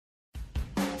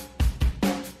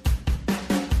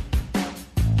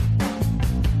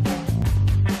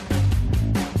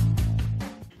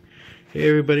Hey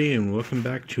everybody, and welcome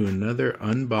back to another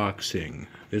unboxing.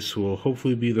 This will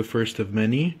hopefully be the first of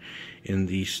many in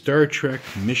the Star Trek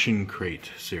Mission Crate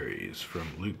series from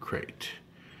Loot Crate.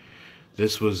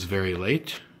 This was very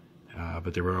late,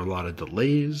 but there were a lot of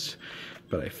delays,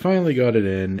 but I finally got it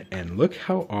in, and look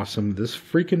how awesome this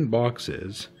freaking box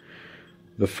is.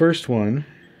 The first one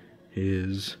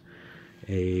is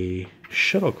a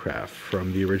shuttlecraft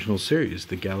from the original series,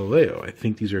 the Galileo. I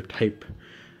think these are Type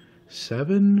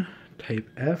 7? Type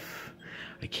F?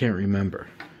 I can't remember.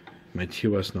 My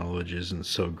TOS knowledge isn't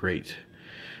so great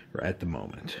at the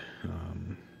moment.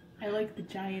 I like the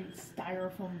giant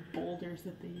styrofoam boulders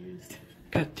that they used.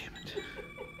 God damn it.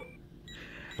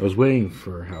 I was waiting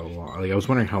for how long, I was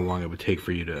wondering how long it would take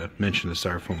for you to mention the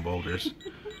styrofoam boulders.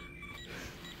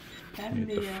 And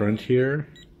the front here.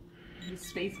 The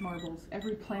space marbles.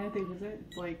 Every planet they visit,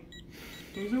 it's like,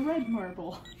 there's a red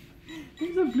marble.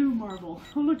 There's a blue marble.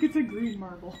 Oh look, it's a green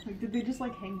marble. Like, did they just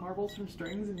like hang marbles from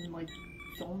strings and like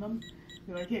film them?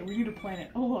 They're like, hey, we need a planet.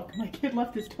 Oh look, my kid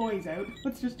left his toys out.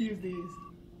 Let's just use these.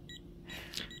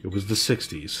 It was the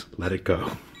 60s. Let it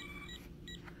go.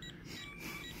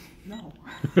 No.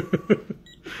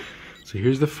 So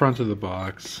here's the front of the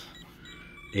box,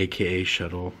 aka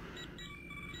shuttle.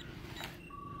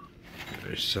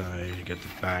 Other side, you got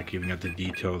the back, even got the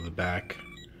detail of the back,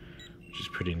 which is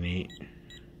pretty neat.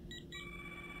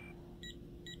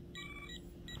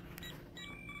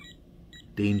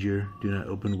 Danger, do not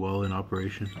open while in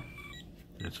operation.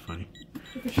 That's funny.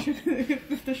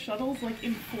 If the shuttle's like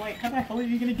in flight, how the hell are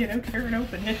you gonna get out there and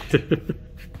open it? It's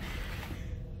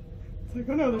like,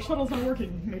 oh no, the shuttle's not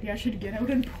working. Maybe I should get out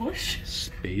and push?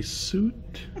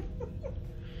 Spacesuit?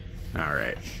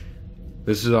 Alright.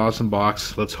 This is an awesome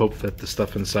box. Let's hope that the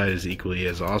stuff inside is equally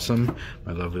as awesome.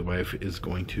 My lovely wife is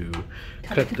going to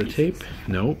cut the tape.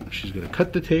 No, she's going to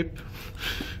cut the tape.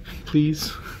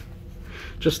 Please.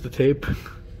 Just the tape.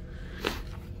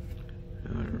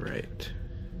 Alright.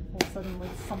 All of a sudden, like,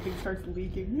 something starts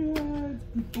leaking. Yeah,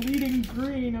 it's bleeding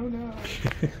green. Oh no.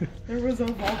 There was a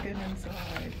Vulcan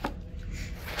inside.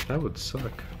 That would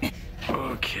suck.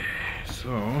 Okay,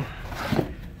 so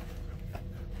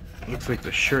looks like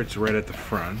the shirt's right at the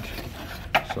front.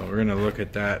 So we're gonna look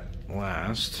at that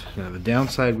last. Now the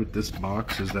downside with this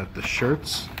box is that the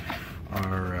shirts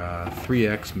are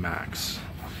 3X max.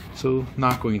 So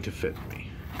not going to fit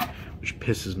me, which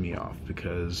pisses me off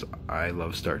because I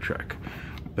love Star Trek.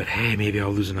 But hey, maybe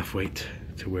I'll lose enough weight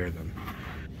to wear them.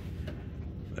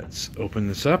 Let's open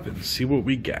this up and see what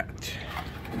we got.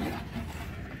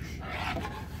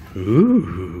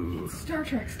 Ooh. Star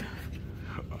Trek stuff.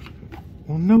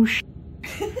 Well, no sh.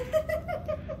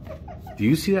 Do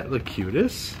you see that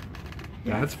Locutus?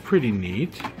 That's pretty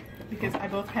neat. Because I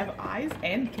both have eyes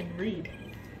and can read.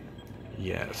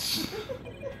 Yes.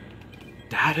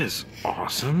 That is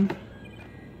awesome.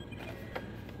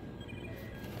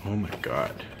 Oh my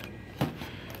god.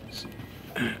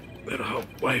 That'll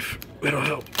help, wife. That'll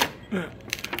help.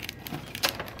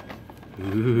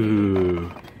 Ooh.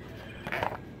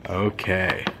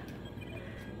 Okay.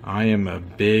 I am a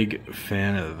big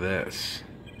fan of this.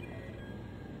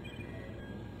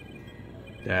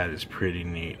 That is pretty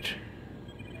neat.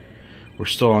 We're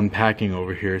still unpacking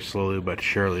over here slowly but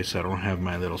surely, so I don't have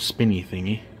my little spinny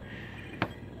thingy.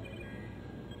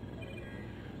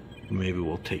 Maybe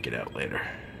we'll take it out later.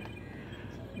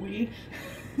 We?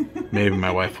 Maybe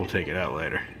my wife will take it out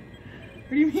later. What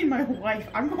do you mean my wife?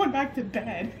 I'm going back to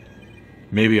bed.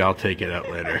 Maybe I'll take it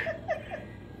out later.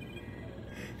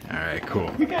 Alright, cool.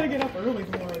 We gotta get up early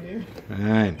tomorrow, dude.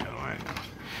 I know.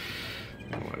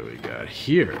 And what do we got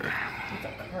here? It's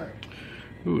a card.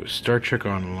 Ooh, Star Trek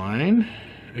Online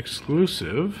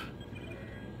exclusive.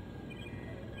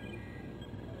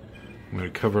 I'm going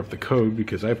to cover up the code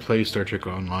because I play Star Trek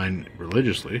Online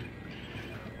religiously.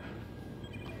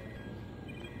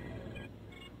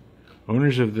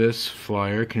 Owners of this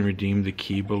flyer can redeem the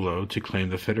key below to claim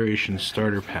the Federation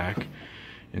starter pack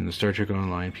in the Star Trek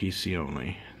Online PC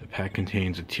only. The pack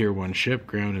contains a Tier 1 ship,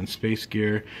 ground and space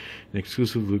gear, an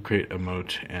exclusive Loot Crate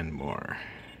emote, and more.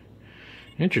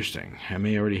 Interesting. I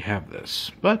may already have this,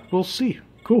 but we'll see.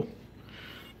 Cool.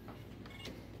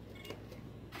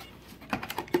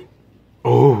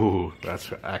 Oh,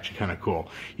 that's actually kind of cool,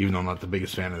 even though I'm not the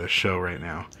biggest fan of this show right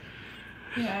now.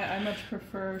 Yeah, I much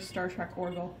prefer Star Trek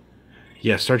Orville.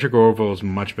 Yeah, Star Trek Orville is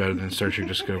much better than Star Trek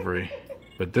Discovery.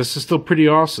 But this is still pretty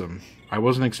awesome. I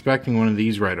wasn't expecting one of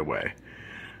these right away.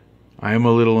 I am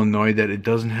a little annoyed that it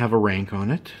doesn't have a rank on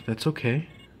it. That's okay.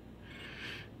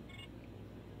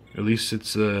 At least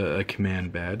it's a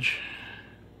command badge.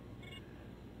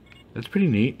 That's pretty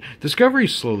neat.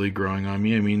 Discovery's slowly growing on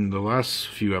me. I mean, the last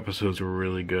few episodes were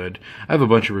really good. I have a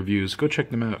bunch of reviews. Go check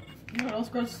them out. You know what else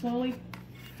grows slowly?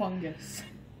 Fungus.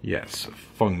 Yes,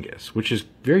 fungus, which is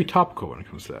very topical when it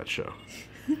comes to that show.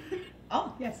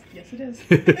 Oh, yes. Yes, it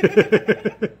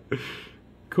is.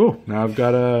 Cool. Now I've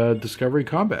got a Discovery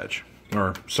comm badge.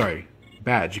 Or, sorry,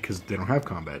 badge, because they don't have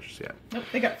comm badges yet. Nope,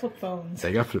 they got flip phones.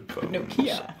 They got flip phones.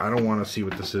 Nokia. I don't want to see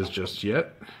what this is just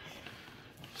yet.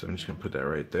 So I'm just going to put that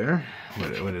right there.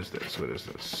 What is this? What is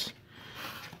this?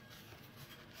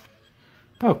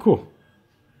 Oh, cool.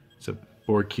 It's a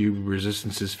Borg Cube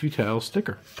Resistance is Futile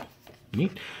sticker.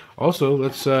 Neat. Also,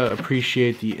 let's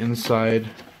appreciate the inside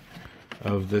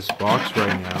of this box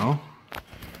right now.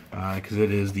 Because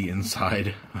it is the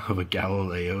inside of a the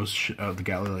Galileo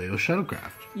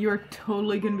shuttlecraft. You are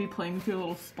totally going to be playing with your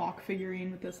little Spock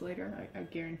figurine with this later. I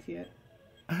guarantee it.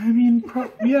 I mean,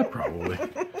 yeah, probably.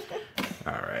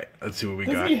 All right, let's see what we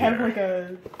got here. Doesn't he have like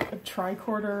a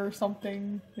tricorder or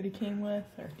something that he came with?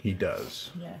 Or? He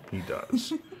does. Yeah. He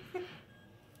does.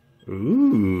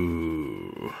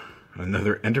 Ooh.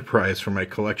 Another Enterprise for my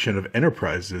collection of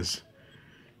Enterprises.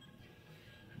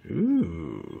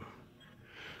 Ooh.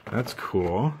 That's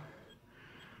cool.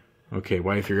 Okay,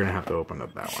 wife, you're going to have to open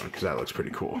up that one, because that looks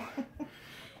pretty cool.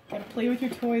 Gotta play with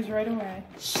your toys right away.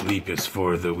 Sleep is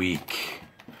for the weak.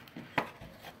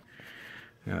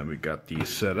 Now we got these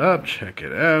set up. Check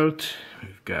it out.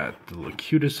 We've got the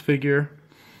Locutus figure,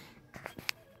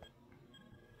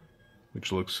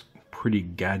 which looks pretty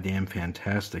goddamn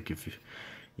fantastic if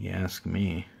you ask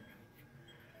me.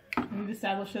 We've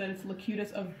established that it's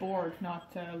Locutus of Borg,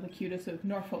 not Locutus of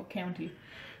Norfolk County.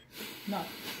 Not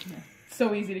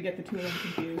so easy to get the two of them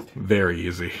confused. Very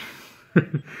easy.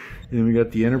 And we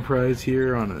got the Enterprise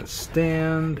here on a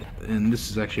stand, and this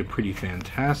is actually a pretty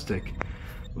fantastic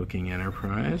looking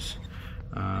Enterprise.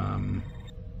 I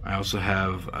also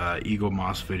have Eagle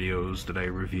Moss videos that I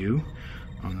review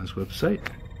on this website,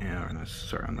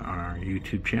 on our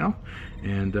YouTube channel.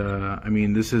 And I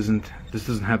mean, this doesn't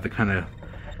have the kind of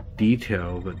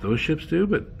detail that those ships do,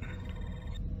 but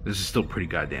this is still pretty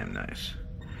goddamn nice.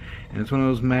 And it's one of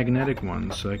those magnetic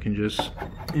ones, so I can just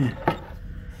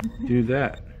do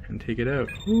that and take it out.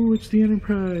 Ooh, it's the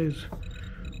Enterprise.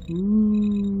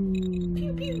 Ooh.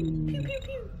 Pew, pew, pew, pew,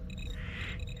 pew.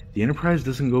 The Enterprise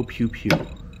doesn't go pew pew.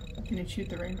 Can it shoot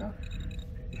the rainbow?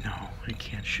 No, I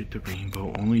can't shoot the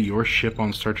rainbow. Only your ship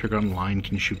on Star Trek Online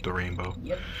can shoot the rainbow.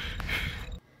 Yep.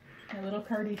 My little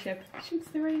Cardi ship shoots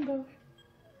the rainbow.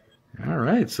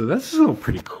 Alright, so that's all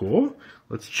pretty cool.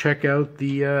 Let's check out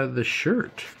the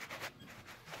shirt.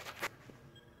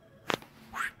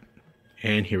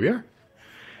 And here we are.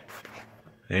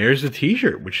 There's the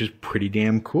t-shirt, which is pretty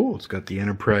damn cool. It's got the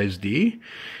Enterprise D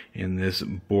and this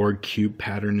Borg cube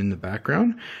pattern in the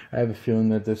background. I have a feeling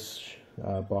that this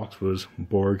box was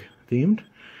Borg themed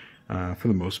for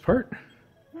the most part.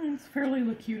 It's fairly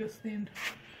Locutus themed.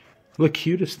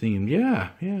 Locutus themed, yeah,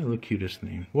 Locutus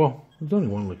themed. Well, there's only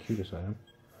one Locutus item.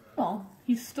 Well,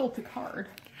 he's still Picard.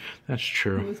 That's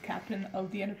true. Who was captain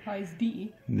of the Enterprise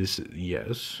D.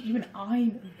 Yes. Even I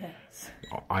know this.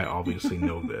 I obviously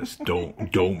know this.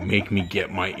 Don't make me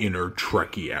get my inner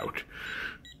Trekkie out.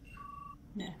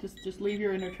 Yeah, just leave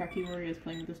your inner Trekkie where he is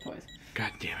playing with his toys.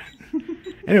 God damn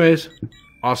it. Anyways,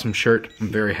 awesome shirt. I'm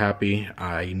very happy.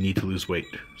 I need to lose weight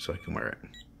so I can wear it.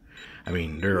 I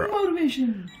mean, there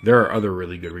are other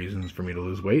really good reasons for me to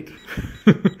lose weight.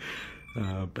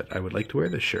 But I would like to wear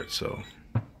this shirt, so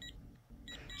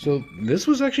this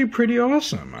was actually pretty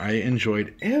awesome. I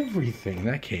enjoyed everything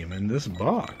that came in this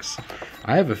box.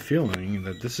 I have a feeling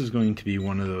that this is going to be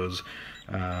one of those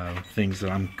things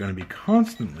that I'm going to be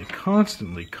constantly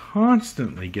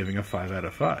giving a 5 out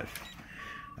of 5.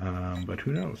 But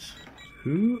who knows?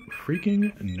 Who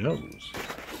freaking knows?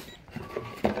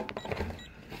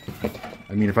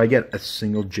 I mean, if I get a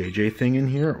single JJ thing in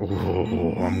here,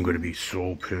 oh, I'm going to be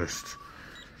so pissed.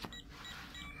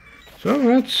 So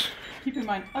that's... Keep in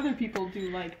mind, other people do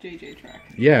like JJ Trek.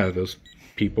 Yeah, those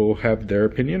people have their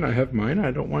opinion. I have mine. I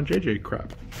don't want JJ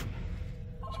crap.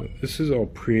 So this is all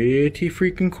pretty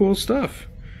freaking cool stuff.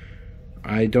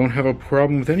 I don't have a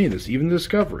problem with any of this, even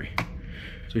Discovery.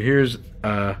 So here's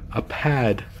a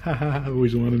pad. Haha, I've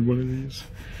always wanted one of these.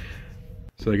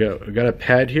 So I got a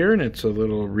pad here, and it's a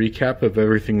little recap of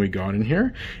everything we got in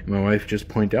here. And my wife just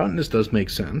pointed out, and this does make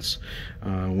sense.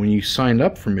 When you signed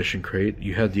up for Mission Crate,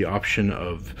 you had the option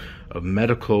of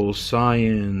medical,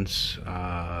 science,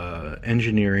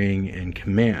 engineering, and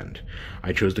command.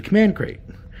 I chose the command crate.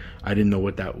 I didn't know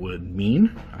what that would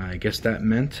mean. I guess that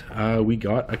meant we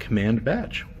got a command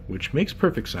badge, which makes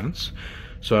perfect sense.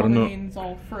 So I don't know. That means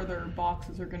all further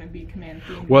boxes are going to be command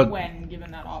themed when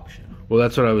given that option. Well,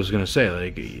 that's what I was going to say.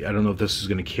 Like, I don't know if this is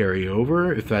going to carry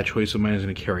over, if that choice of mine is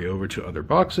going to carry over to other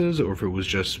boxes, or if it was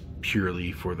just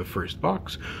purely for the first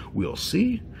box. We'll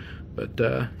see. But,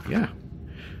 yeah.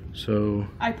 So...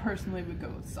 I personally would go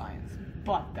with science,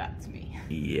 but that's me.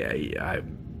 Yeah,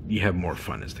 you have more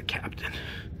fun as the captain.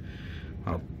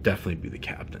 I'll definitely be the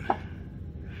captain.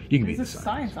 You can be the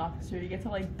science officer. You get to,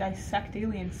 like, dissect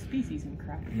alien species and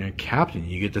crap. You're a captain.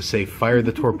 You get to say, fire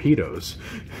the torpedoes.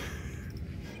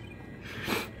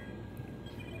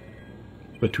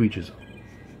 But to each his own.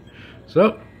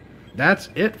 So, that's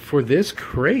it for this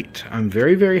crate. I'm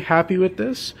very, very happy with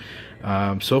this.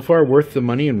 So far, worth the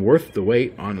money and worth the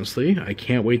wait, honestly. I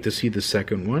can't wait to see the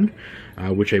second one,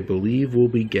 which I believe we'll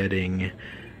be getting...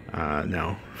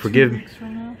 now, forgive me.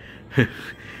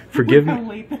 Forgive me. How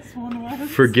late this one was.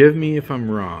 Forgive me if I'm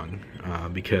wrong,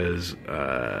 because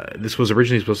this was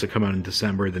originally supposed to come out in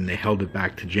December, then they held it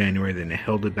back to January, then they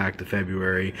held it back to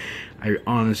February. I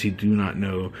honestly do not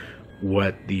know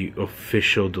what the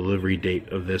official delivery date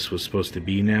of this was supposed to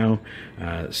be now.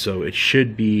 So it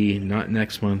should be not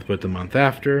next month, but the month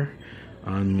after,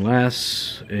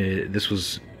 unless this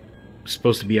was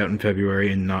supposed to be out in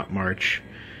February and not March,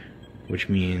 which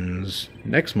means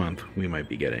next month we might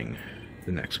be getting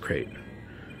the next crate.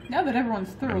 Now that everyone's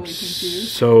thoroughly confused.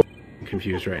 So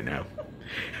confused right now.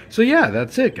 So yeah,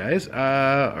 that's it, guys.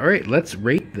 Alright, let's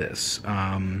rate this.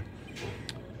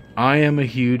 I am a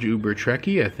huge Uber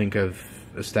Trekkie. I think I've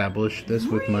established this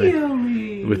with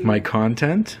my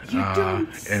content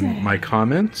and my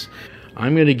comments.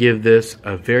 I'm going to give this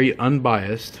a very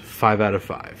unbiased 5 out of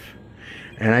 5.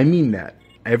 And I mean that.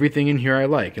 Everything in here I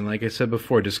like. And like I said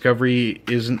before, Discovery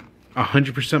isn't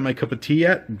 100% my cup of tea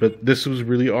yet, but this was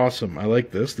really awesome. I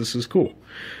like this. This is cool.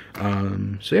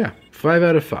 So yeah, 5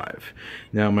 out of 5.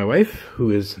 Now my wife,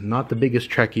 who is not the biggest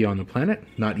Trekkie on the planet,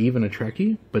 not even a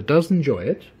Trekkie, but does enjoy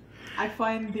it. I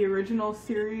find the original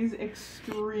series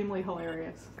extremely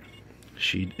hilarious.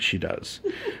 She does.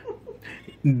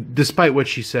 Despite what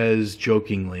she says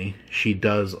jokingly, she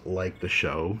does like the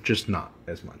show, just not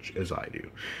as much as I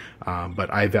do.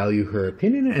 But I value her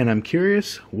opinion, and I'm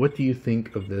curious, what do you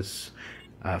think of this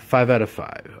 5 out of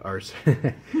 5? Or,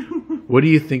 what do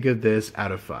you think of this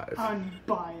out of 5?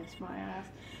 Unbiased, my ass.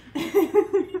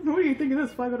 What do you think of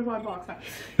this 5 out of 5 box?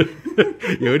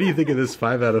 Yeah, what do you think of this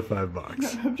 5 out of 5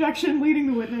 box? Objection, leading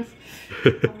the witness.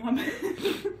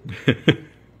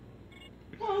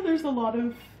 Well, there's a lot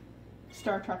of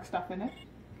Star Trek stuff in it.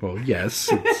 Well, yes,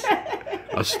 it's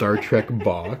a Star Trek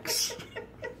box.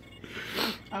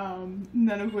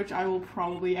 None of which I will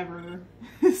probably ever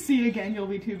see again. You'll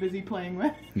be too busy playing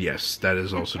with. Yes, that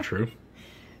is also true.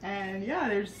 And yeah,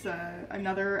 there's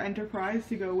another Enterprise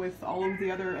to go with all of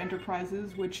the other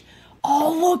Enterprises, which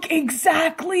all look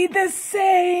exactly the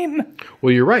same.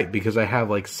 Well, you're right, because I have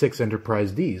like 6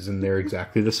 Enterprise Ds, and they're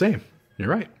exactly the same. You're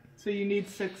right. So you need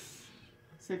six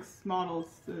models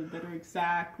that are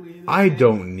exactly the same. I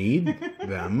don't need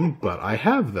them, but I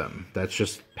have them. That's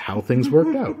just how things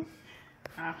worked out.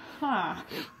 Aha.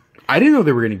 I didn't know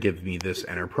they were going to give me this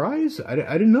Enterprise. I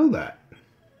didn't know that.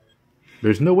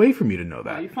 There's no way for me to know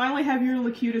that. You finally have your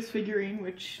Locutus figurine,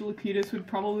 which Locutus would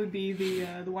probably be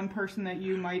the one person that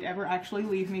you might ever actually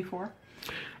leave me for.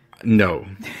 No.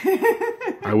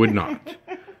 I would not.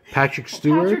 Patrick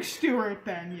Stewart? Patrick Stewart,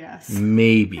 then, yes.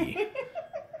 Maybe.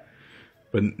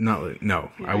 But not,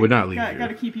 no, yeah, I would not leave you. Got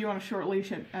to keep you on a short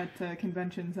leash at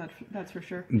conventions, that's for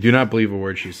sure. Do not believe a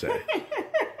word she said.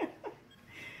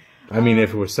 I mean,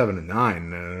 if it was 7 and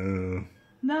 9.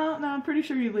 No, I'm pretty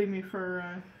sure you'd leave me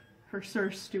for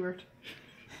Sir Stewart.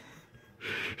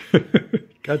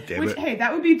 God damn it. Hey,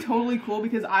 that would be totally cool,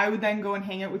 because I would then go and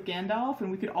hang out with Gandalf, and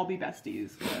we could all be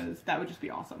besties, because that would just be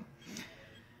awesome.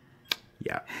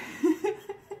 Yeah.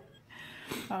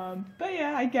 But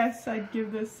yeah, I guess I'd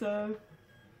give this 5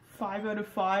 out of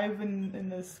 5 in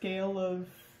the scale of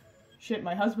shit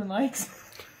my husband likes.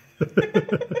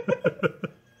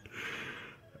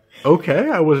 Okay,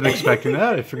 I wasn't expecting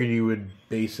that. I figured you would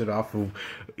base it off of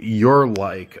your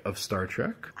like of Star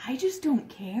Trek. I just don't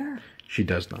care. She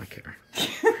does not care.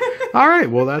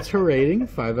 Alright, well that's her rating.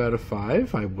 5 out of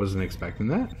 5. I wasn't expecting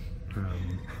that.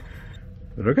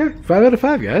 But okay, 5 out of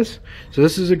 5, guys. So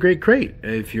this is a great crate.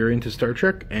 If you're into Star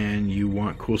Trek and you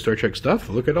want cool Star Trek stuff,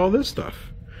 look at all this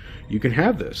stuff. You can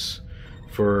have this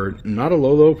for not a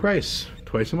low price,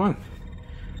 twice a month.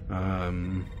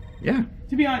 Yeah.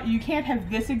 To be honest, you can't have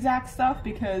this exact stuff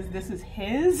because this is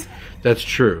his. That's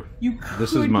true. You could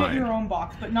get your own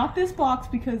box, but not this box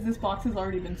because this box has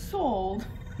already been sold.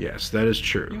 Yes, that is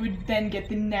true. You would then get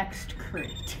the next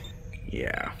crate.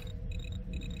 Yeah.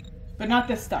 But not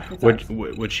this stuff. It's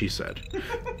what she said.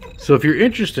 So if you're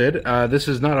interested, this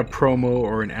is not a promo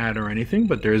or an ad or anything,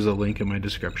 but there is a link in my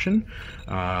description,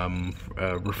 a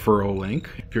referral link.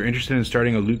 If you're interested in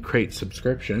starting a Loot Crate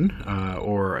subscription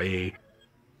or a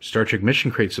Star Trek Mission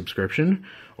Crate subscription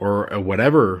or a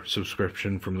whatever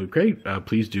subscription from Loot Crate,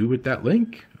 please do with that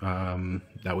link.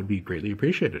 That would be greatly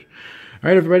appreciated. All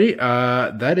right, everybody,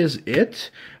 that is it.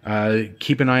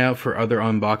 Keep an eye out for other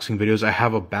unboxing videos. I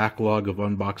have a backlog of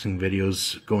unboxing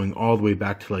videos going all the way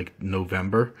back to like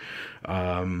November.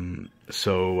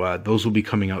 So those will be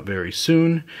coming out very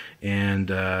soon.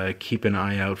 And keep an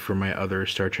eye out for my other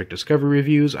Star Trek Discovery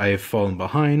reviews. I have fallen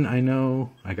behind, I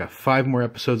know. I got 5 more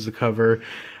episodes to cover.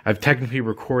 I've technically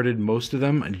recorded most of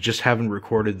them. I just haven't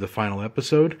recorded the final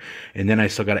episode. And then I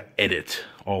still got to edit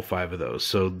all 5 of those.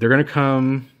 So they're going to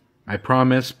come, I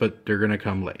promise, but they're going to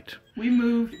come late. We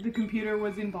moved, the computer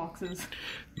was in boxes.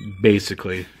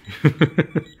 Basically.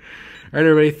 Alright,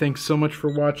 everybody, thanks so much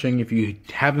for watching. If you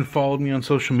haven't followed me on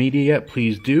social media yet,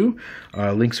 please do.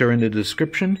 Links are in the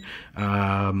description.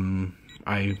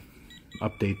 I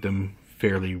update them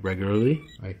fairly regularly,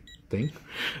 I think.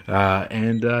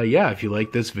 Yeah, if you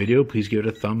like this video, please give it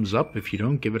a thumbs up. If you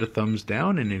don't, give it a thumbs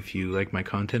down. And if you like my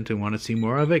content and want to see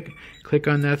more of it, click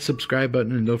on that subscribe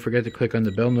button. And don't forget to click on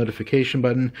the bell notification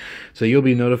button so you'll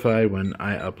be notified when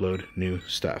I upload new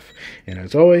stuff. And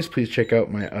as always, please check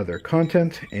out my other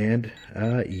content. And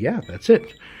yeah, that's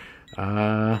it.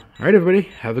 Alright, everybody,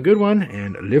 have a good one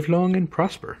and live long and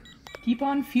prosper. Keep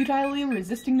on futilely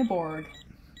resisting the Borg.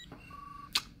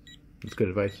 That's good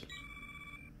advice.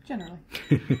 Generally.